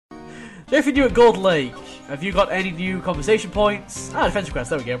So if you're new at Gold Lake, have you got any new conversation points? Defense request,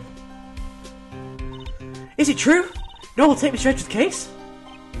 there we go. Is it true? No one will take Mr. Edgeworth's case?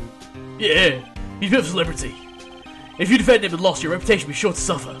 Yeah, he's a bit of a celebrity. If you defend him and lost, your reputation will be sure to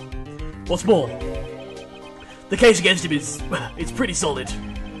suffer. What's more, the case against him is, it's pretty solid.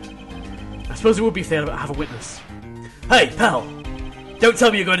 I suppose it would be if they have a witness. Hey, pal, don't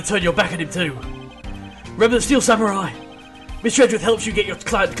tell me you're going to turn your back on him too. Remember the Steel Samurai? Mr. Edgeworth helps you get your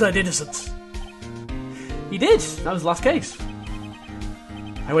client declared innocent. He did. That was the last case.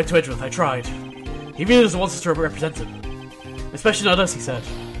 I went to Edgeworth. I tried. He really doesn't want us to represent him. Especially not us, he said.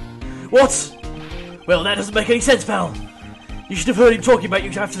 What? Well, that doesn't make any sense, pal. You should have heard him talking about you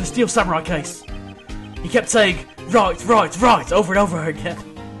after the Steel Samurai case. He kept saying, right, right, right, over and over again.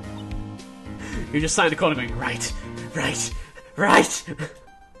 You just sat in the corner going, right, right, right.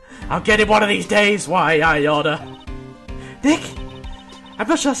 I'll get him one of these days. Why, I order. Nick, I'm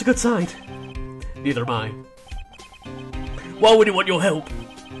not sure that's a good sign. Neither am I. Why would he want your help?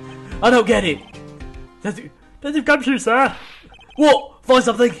 I don't get it. Detective Gumshoe, sir. What? Find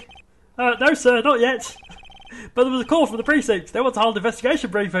something? No, sir, not yet. But there was a call from the precinct. They want to hold an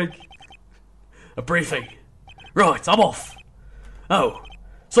investigation briefing. A briefing? Right, I'm off. Oh,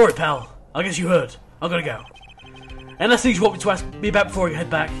 sorry, pal. I guess you heard. I've got to go. Unless things you want me to ask me about before you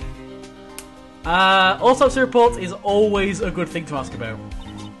head back. Autopsy reports is always a good thing to ask about.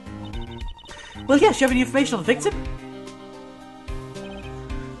 Well, yes, do you have any information on the victim?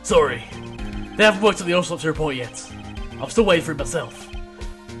 Sorry. They haven't worked on the autopsy report yet. I'm still waiting for it myself.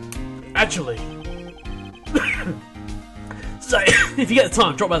 Actually... so, if you get the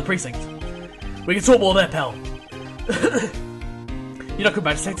time, drop by the precinct. We can talk more there, pal. You're not coming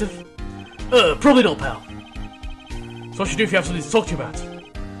back, detective? Probably not, pal. So what should you do if you have something to talk to you about?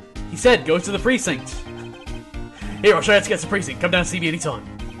 He said, go to the precinct. Here, I'll show you how to get to the precinct. Come down and see me anytime.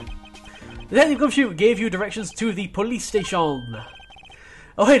 Detective Gumshoe gave you directions to the police station.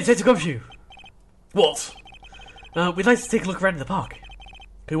 Oh, hey, Detective Gumshoe. What? We'd like to take a look around in the park.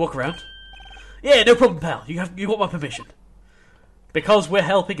 Can we walk around? Yeah, no problem, pal. You got my permission. Because we're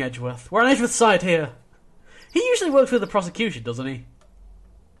helping Edgeworth. We're on Edgeworth's side here. He usually works with the prosecution, doesn't he?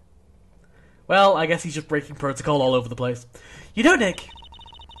 Well, I guess he's just breaking protocol all over the place. You know, Nick,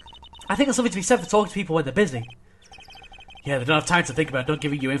 I think there's something to be said for talking to people when they're busy. Yeah, they don't have time to think about not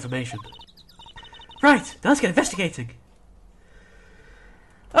giving you information. Right, now let's get investigating.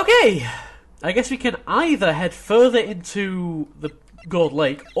 Okay, I guess we can either head further into the Gold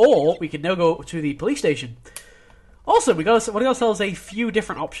Lake, or we can now go to the police station. Also, we got ourselves a few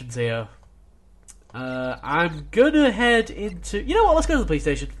different options here. I'm gonna head into... You know what, let's go to the police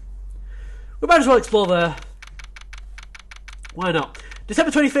station. We might as well explore there. Why not?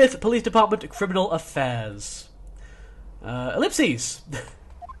 December 25th, Police Department, Criminal Affairs. Ellipses.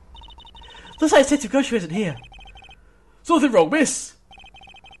 Looks like Detective Gumshoe isn't here. Something wrong, miss?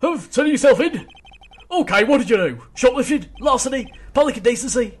 Turning yourself in? Okay, what did you do? Shoplifting? Larceny? Public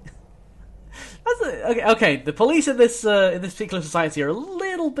indecency? Okay, the police in this particular society are a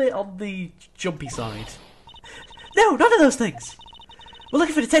little bit on the jumpy side. No, none of those things. We're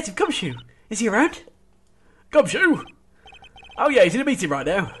looking for Detective Gumshoe. Is he around? Gumshoe? Oh yeah, he's in a meeting right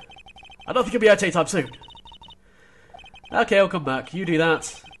now. I don't think he'll be out anytime soon. Okay, I'll come back. You do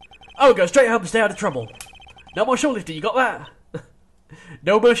that. I'll go straight home and stay out of trouble. No more shoplifting, you got that?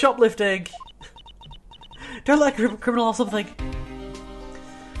 No more shoplifting. Don't like a criminal or something.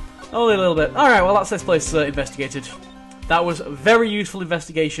 Only a little bit. Alright, well that's this place investigated. That was a very useful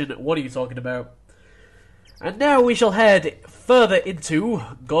investigation. What are you talking about? And now we shall head further into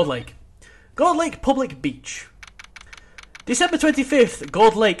Gold Lake. Gold Lake Public Beach. December 25th,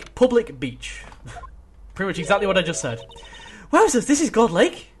 Gold Lake Public Beach. Pretty much exactly what I just said. Wowzers, this is Gold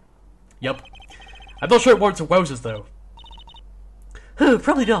Lake? Yup. I'm not sure it warrants a wowzers though. Oh,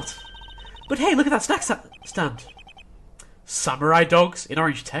 probably not. But hey, look at that snack stand. Samurai dogs in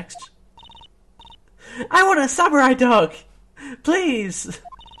orange text. I want a samurai dog! Please!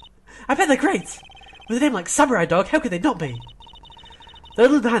 I bet they're great! With a name like Samurai Dog, how could they not be? They're a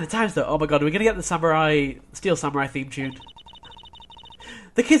little behind the times though. Oh my god, are we gonna get the Steel Samurai theme tune?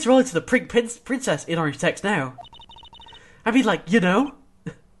 The kids are all into the princess in orange text now. I mean, like, you know?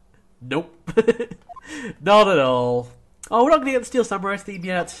 Nope. Not at all. Oh, we're not gonna get the Steel Samurai theme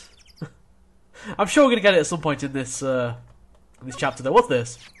yet. I'm sure we're gonna get it at some point in this chapter though. What's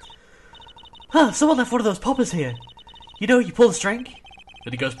this? Huh, someone left one of those poppers here. You know, you pull the string,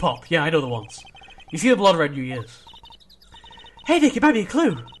 and it goes pop. Yeah, I know the ones. You see them a lot around New Year's. Hey Nick, it might be a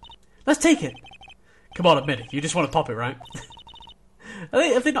clue. Let's take it. Come on, admit it. You just want to pop it, right?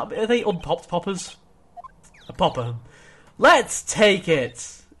 Are they unpopped poppers? A popper. Let's take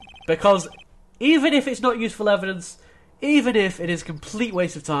it. because even if it's not useful evidence, even if it is a complete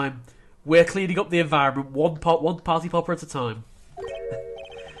waste of time, we're cleaning up the environment one party popper at a time.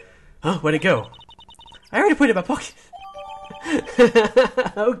 Huh? Where'd it go? I already put it in my pocket.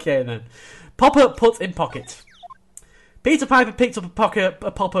 Okay then. Popper put in pocket. Peter Piper picked up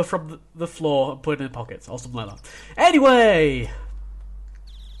a popper from the floor and put it in pockets, or something like that. Anyway,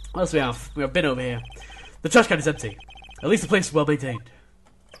 what else do we have? We have bin over here. The trash can is empty. At least the place is well maintained.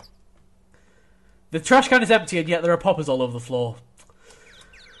 The trash can is empty, and yet there are poppers all over the floor.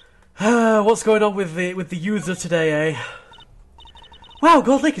 What's going on with the user today, eh? Wow,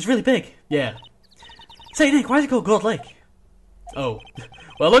 Gold Lake is really big. Yeah. Say, Nick, why is it called Gold Lake? Oh,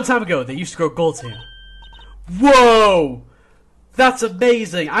 well, a long time ago they used to grow golds here. Whoa! That's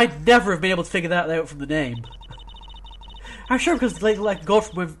amazing! I'd never have been able to figure that out from the name. I'm sure because the lake looked like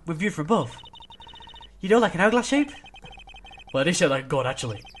gold when viewed from above. You know, like an hourglass shape? Well, it is shaped like a gold,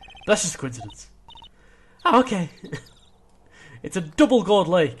 actually. But that's just a coincidence. Oh, okay. It's a double gold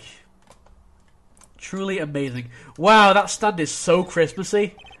lake. Truly amazing. Wow, that stand is so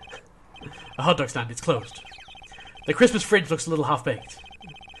Christmassy. A hot dog stand, it's closed. The Christmas fringe looks a little half-baked.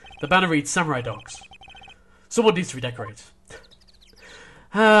 The banner reads Samurai Dogs. Someone needs to redecorate.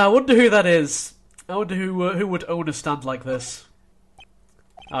 I wonder who that is. I wonder who would own a stand like this.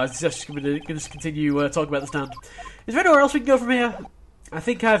 I was just going to continue talking about the stand. Is there anywhere else we can go from here? I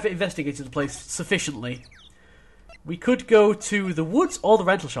think I've investigated the place sufficiently. We could go to the woods or the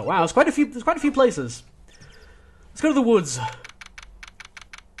rental shop. Wow, there's quite a few places. Let's go to the woods.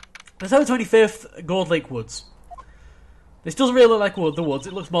 Let's have the 25th Gold Lake Woods. This doesn't really look like the woods.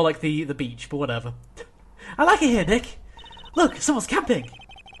 It looks more like the beach, but whatever. I like it here, Nick. Look, someone's camping.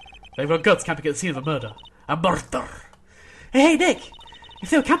 They've got guts camping at the scene of a murder. A murder. Hey, Nick. If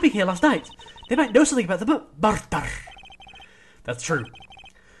they were camping here last night, they might know something about the murder. That's true.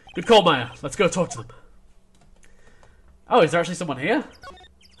 Good call, Maya. Let's go talk to them. Oh, is there actually someone here?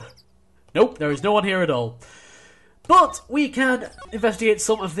 Nope, there is no one here at all. But we can investigate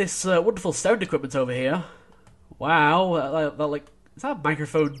some of this wonderful sound equipment over here. Wow, is that a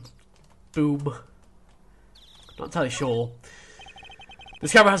microphone boom? Not entirely sure.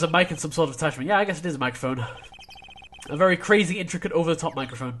 This camera has a mic and some sort of attachment. Yeah, I guess it is a microphone. A very crazy, intricate, over-the-top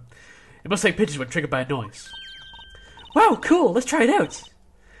microphone. It must take pictures when triggered by a noise. Wow, cool, let's try it out.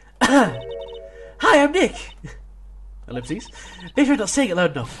 Hi, I'm Nick. Ellipses. Maybe I'm not saying it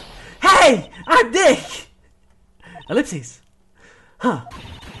loud enough. Hey, I'm Nick. Ellipses. Huh.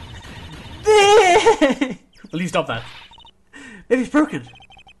 Will you stop that? Maybe it's broken.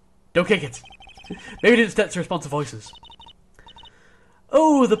 Don't kick it. Maybe it didn't set to respond to voices.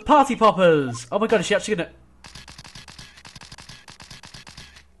 Oh, the party poppers! Oh my god, is she actually gonna...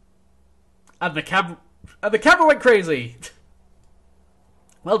 And the camera went crazy!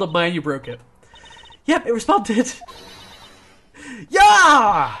 Well done, Maya, you broke it. Yep, it responded.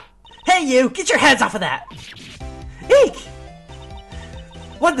 Yeah! Hey you, get your hands off of that! Eek!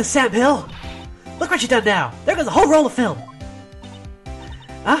 What in the Sam Hill? Look what you done now! There goes a whole roll of film!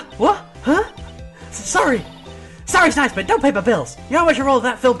 Huh? What? Huh? Sorry! Sorry's nice, but don't pay my bills. You know how much a roll of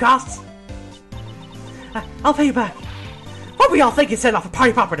that film costs? I'll pay you back. What were y'all thinking setting off a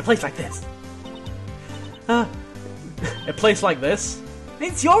party popper in a place like this? A place like this?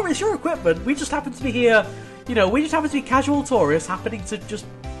 It's your equipment. We just happen to be here, you know, we just happen to be casual tourists happening to just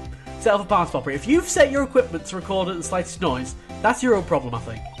set off a party popper. If you've set your equipment to record at the slightest noise, that's your own problem, I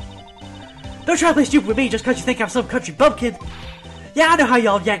think. Don't try to play stupid with me just because you think I'm some country bumpkin. Yeah, I know how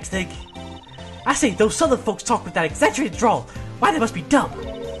y'all Yanks think. I say, those southern folks talk with that exaggerated drawl. Why, they must be dumb.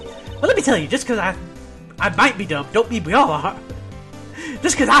 Well, let me tell you, just because I might be dumb, don't mean we all are.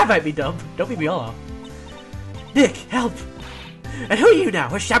 Just because I might be dumb, don't mean we all are. Nick, help. And who are you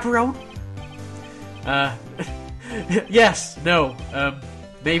now, a chaperone? Yes, no,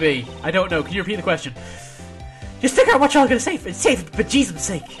 maybe. I don't know. Can you repeat the question? Just figure out what y'all are going to say for bejesus'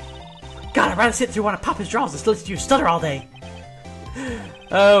 sake. God, I'd rather sit through one of Papa's draws than still listen to you stutter all day.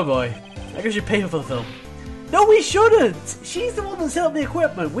 Oh boy. I guess we should pay her for the film. No, we shouldn't! She's the one that set up the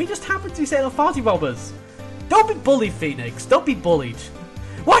equipment. We just happen to be setting up party robbers. Don't be bullied, Phoenix. Don't be bullied.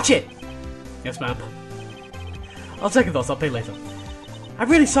 Watch it! Yes, ma'am. I'll take thoughts. I'll pay later. I'm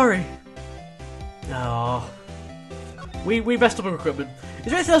really sorry. Oh. We messed up our equipment. Is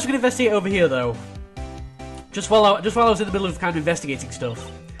there anything else we can investigate over here, though? Just while I was in the middle of kind of investigating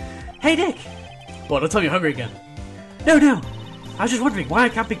stuff. Hey, Nick! What, don't tell me you're hungry again. No. I was just wondering why are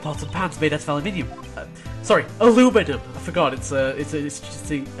camping pots and pans made out of aluminium? Sorry, aluminum. I forgot. It's just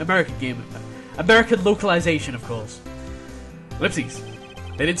the American game, American localization, of course. Ellipses.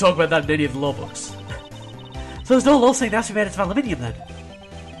 They didn't talk about that in any of the law books. So there's no law saying they have to be made out of aluminium then?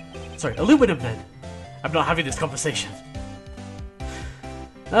 aluminum then. I'm not having this conversation.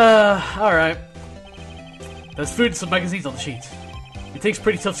 Alright. There's food and some magazines on the sheet. It takes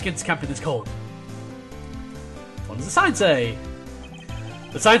pretty tough skin to camp in this cold. What does the sign say?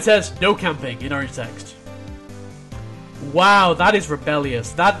 The sign says, no camping, in orange text. Wow, that is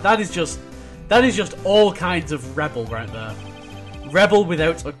rebellious. That is just all kinds of rebel right there. Rebel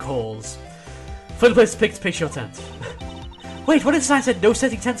without a cause. Find a place to pitch your tent. Wait, what if the sign said no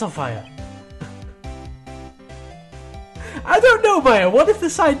setting tents on fire? I don't know, Maya. What if the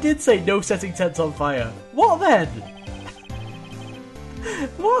sign did say no setting tents on fire? What then?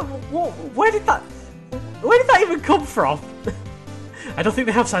 What? Where did that even come from? I don't think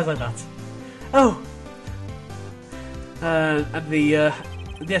they have signs like that. Oh. And the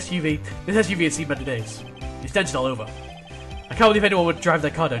SUV. This SUV has seen better days. It's dented all over. I can't believe anyone would drive their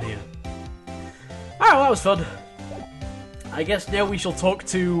car down here. Alright, well, that was fun. I guess now we shall talk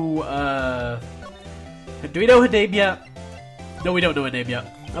to, do we know her name yet? No, we don't know her name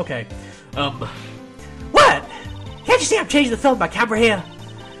yet. Okay. What? Can't you see I'm changing the film by camera here?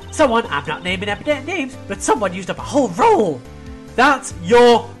 Someone, I'm not naming names, but someone used up a whole roll. That's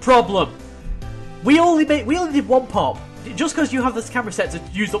your problem. We only did one pop. Just because you have this camera set to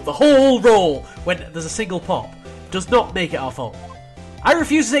use up the whole roll when there's a single pop does not make it our fault. I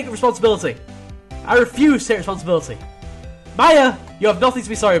refuse to take responsibility. I refuse to take responsibility. Maya, you have nothing to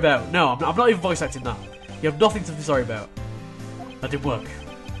be sorry about. No, I'm not even voice acting that. You have nothing to be sorry about. That didn't work.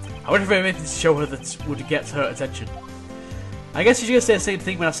 I wonder if I have anything to show her that would get her attention. I guess you're going to say the same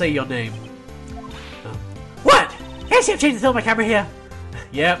thing when I say your name. What? Can't you see I'm changing the film my camera here?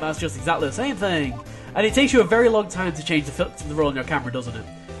 Yeah, that's just exactly the same thing. And it takes you a very long time to change the roll on your camera, doesn't it?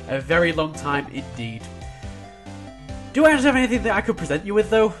 A very long time indeed. Do I have anything that I could present you with,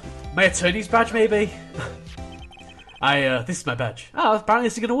 though? My attorney's badge, maybe? This is my badge. Oh, apparently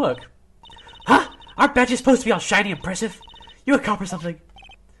this is gonna work. Huh? Our badge is supposed to be all shiny and impressive? You a cop or something?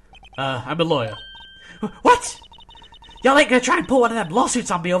 I'm a lawyer. What? Y'all ain't gonna try and pull one of them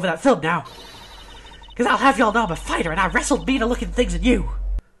lawsuits on me over that film now? Cause I'll have y'all know I'm a fighter and I wrestled meaner looking things than you.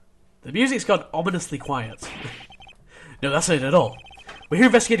 The music's gone ominously quiet. No, that's not it at all. We're here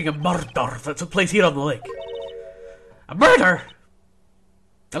investigating a murder that took place here on the lake. A murder?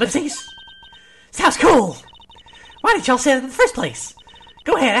 Ellipses? Sounds cool! Why didn't y'all say that in the first place?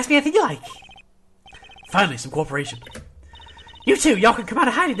 Go ahead, ask me anything you like. Finally, some cooperation. You two, y'all can come out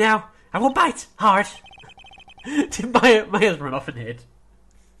of hiding now. I won't bite. Hard. Maya's run off and hid.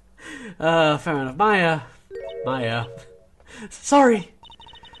 Fair enough. Maya. Sorry.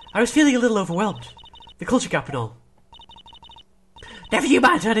 I was feeling a little overwhelmed. The culture gap and all. Never you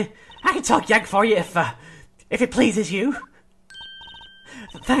mind, honey. I can talk Yank for you if it pleases you.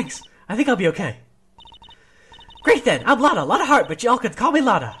 Thanks. I think I'll be okay. Great then. I'm Lana. Lana Hart, but y'all can call me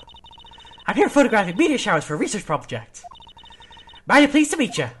Lana. I'm here photographing meteor showers for a research project. Mighty pleased to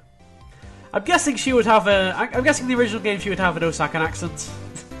meet you. I'm guessing she would have I'm guessing the original game she would have an Osakan accent.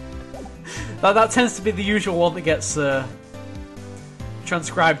 that tends to be the usual one that gets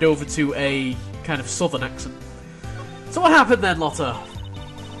transcribed over to a kind of southern accent. So what happened then, Lotta?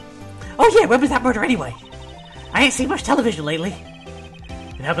 Oh yeah, when was that murder anyway? I ain't seen much television lately.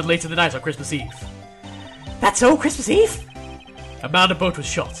 It happened late in the night on Christmas Eve. That's so, Christmas Eve? A man on a boat was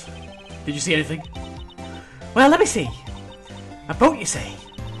shot. Did you see anything? Well, let me see. A boat, you say?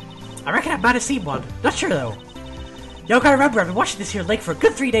 I reckon I might have seen one. Not sure, though. Y'all gotta remember, I've been watching this here lake for a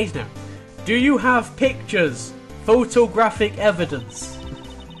good 3 days now. Do you have pictures? Photographic evidence?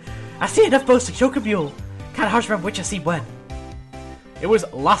 I see enough boats to choke a mule. Kinda hard to remember which I seen when. It was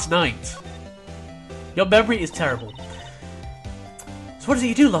last night. Your memory is terrible. So what is it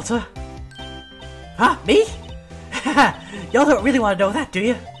you do, Lotta? Huh? Me? Y'all don't really want to know that, do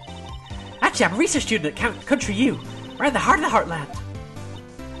you? Actually, I'm a research student at Country U. Right in the heart of the heartland.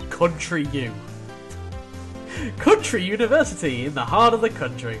 Country U. Country University in the heart of the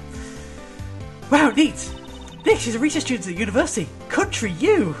country. Wow, neat. Nick, she's a research student at the university. Country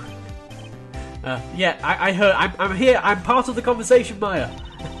U. Yeah, I heard. I'm here. I'm part of the conversation, Maya.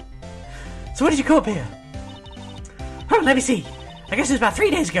 So when did you come up here? Oh, let me see. I guess it was about 3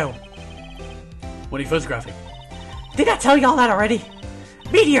 days ago. What are you photographing? Did I tell y'all that already?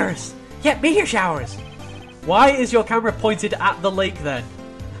 Meteors! Yeah, meteor showers! Why is your camera pointed at the lake then?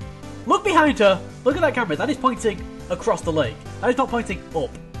 Look behind her! Look at that camera, that is pointing across the lake. That is not pointing up.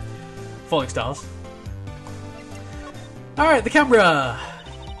 Falling stars. Alright, the camera!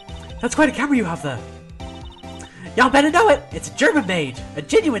 That's quite a camera you have there. Y'all better know it! It's German made! A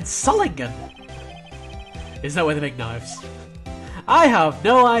genuine Solingen! Isn't that where they make knives? I have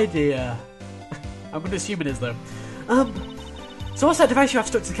no idea. I'm going to assume it is though. So what's that device you have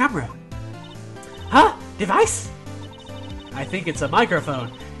stuck to the camera? Huh? Device? I think it's a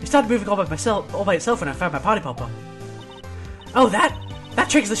microphone. It started moving all by itself when I found my party popper. Oh, that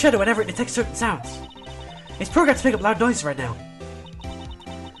triggers the shutter whenever it detects certain sounds. It's programmed to pick up loud noises right now.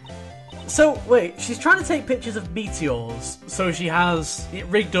 So, wait, she's trying to take pictures of meteors, so she has it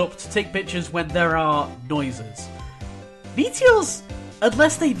rigged up to take pictures when there are noises. Meteors,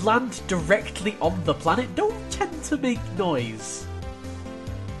 unless they land directly on the planet, don't tend to make noise.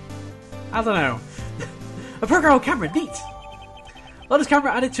 I don't know. A programmable camera, neat. Lotus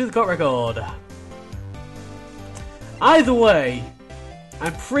camera added to the court record. Either way,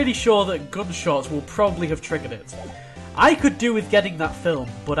 I'm pretty sure that gunshots will probably have triggered it. I could do with getting that film,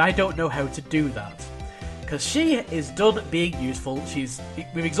 but I don't know how to do that. Because she is done being useful.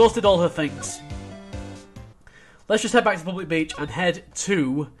 We've exhausted all her things. Let's just head back to the public beach and head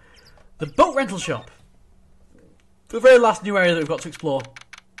to the boat rental shop. The very last new area that we've got to explore.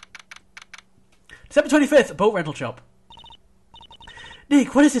 December 25th, boat rental shop.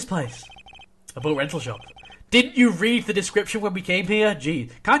 Nick, what is this place? A boat rental shop. Didn't you read the description when we came here? Gee,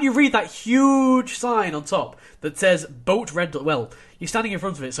 can't you read that huge sign on top that says boat rental? Well, you're standing in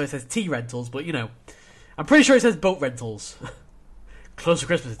front of it, so it says tea rentals, but you know. I'm pretty sure it says boat rentals. Close to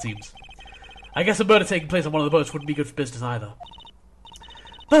Christmas, it seems. I guess a murder taking place on one of the boats wouldn't be good for business either.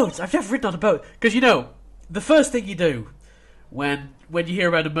 Boats? I've never ridden on a boat. Because, you know, the first thing you do when you hear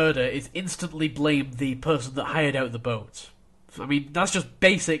about a murder is instantly blame the person that hired out the boat. I mean, that's just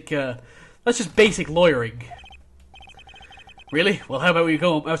basic lawyering. Really? Well, how about we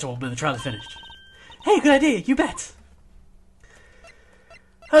go out when the trial is finished? Hey, good idea, you bet.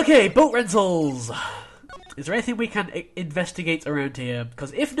 Okay, boat rentals. Is there anything we can investigate around here?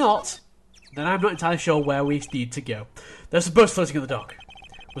 Because if not, then I'm not entirely sure where we need to go. There's some boats floating on the dock.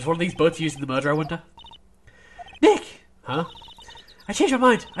 Was one of these boats used in the murder, I wonder? Nick! Huh? I changed my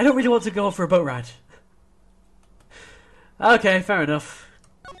mind. I don't really want to go for a boat ride. Okay, fair enough.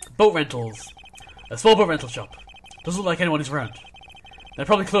 Boat rentals. A small boat rental shop. Doesn't look like anyone is around. They're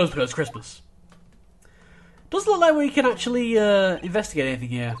probably closed because it's Christmas. Doesn't look like we can actually investigate anything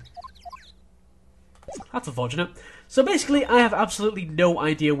here. That's unfortunate. So basically, I have absolutely no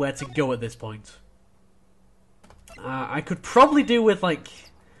idea where to go at this point. I could probably do with, like,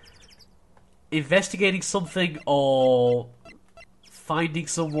 investigating something or finding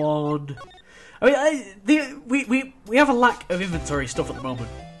someone. I mean, we have a lack of inventory stuff at the moment.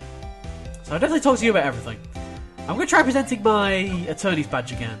 So I'll definitely talk to you about everything. I'm going to try presenting my attorney's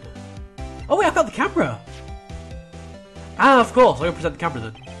badge again. Oh wait, I've got the camera! Ah, of course, I'm going to present the camera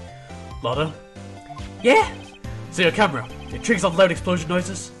then. Lotta? Yeah? So your camera, it triggers off loud explosion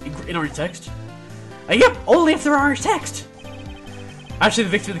noises in orange text. Yep, only if there are orange text! Actually,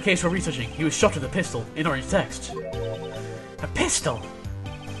 the victim in the case we're researching, he was shot with a pistol in orange text. A pistol?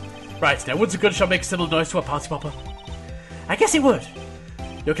 Right, now would a gunshot make a similar noise to a party popper? I guess it would.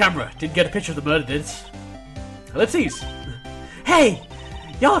 Your camera didn't get a picture of the murder, did it? Ellipses! Hey!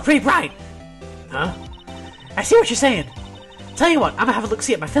 Y'all are pretty bright! Huh? I see what you're saying. Tell you what, I'm gonna have a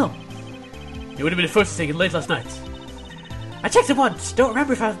look-see at my film. It would have been a photo taken late last night. I checked it once, don't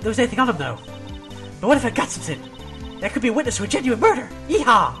remember if there was anything on him though. But what if I got something? That could be a witness to a genuine murder!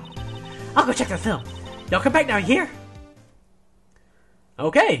 Yeehaw! I'll go check that film. Y'all come back now, you hear?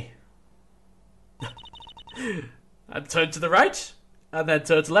 Okay. And turn to the right, and then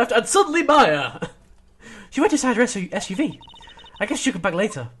turn to the left, and suddenly Maya! She went inside her SUV. I guess she'll come back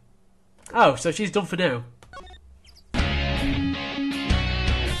later. Oh, so she's done for now.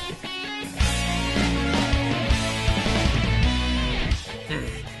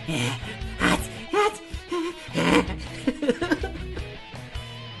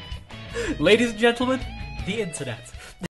 Ladies and gentlemen, the internet.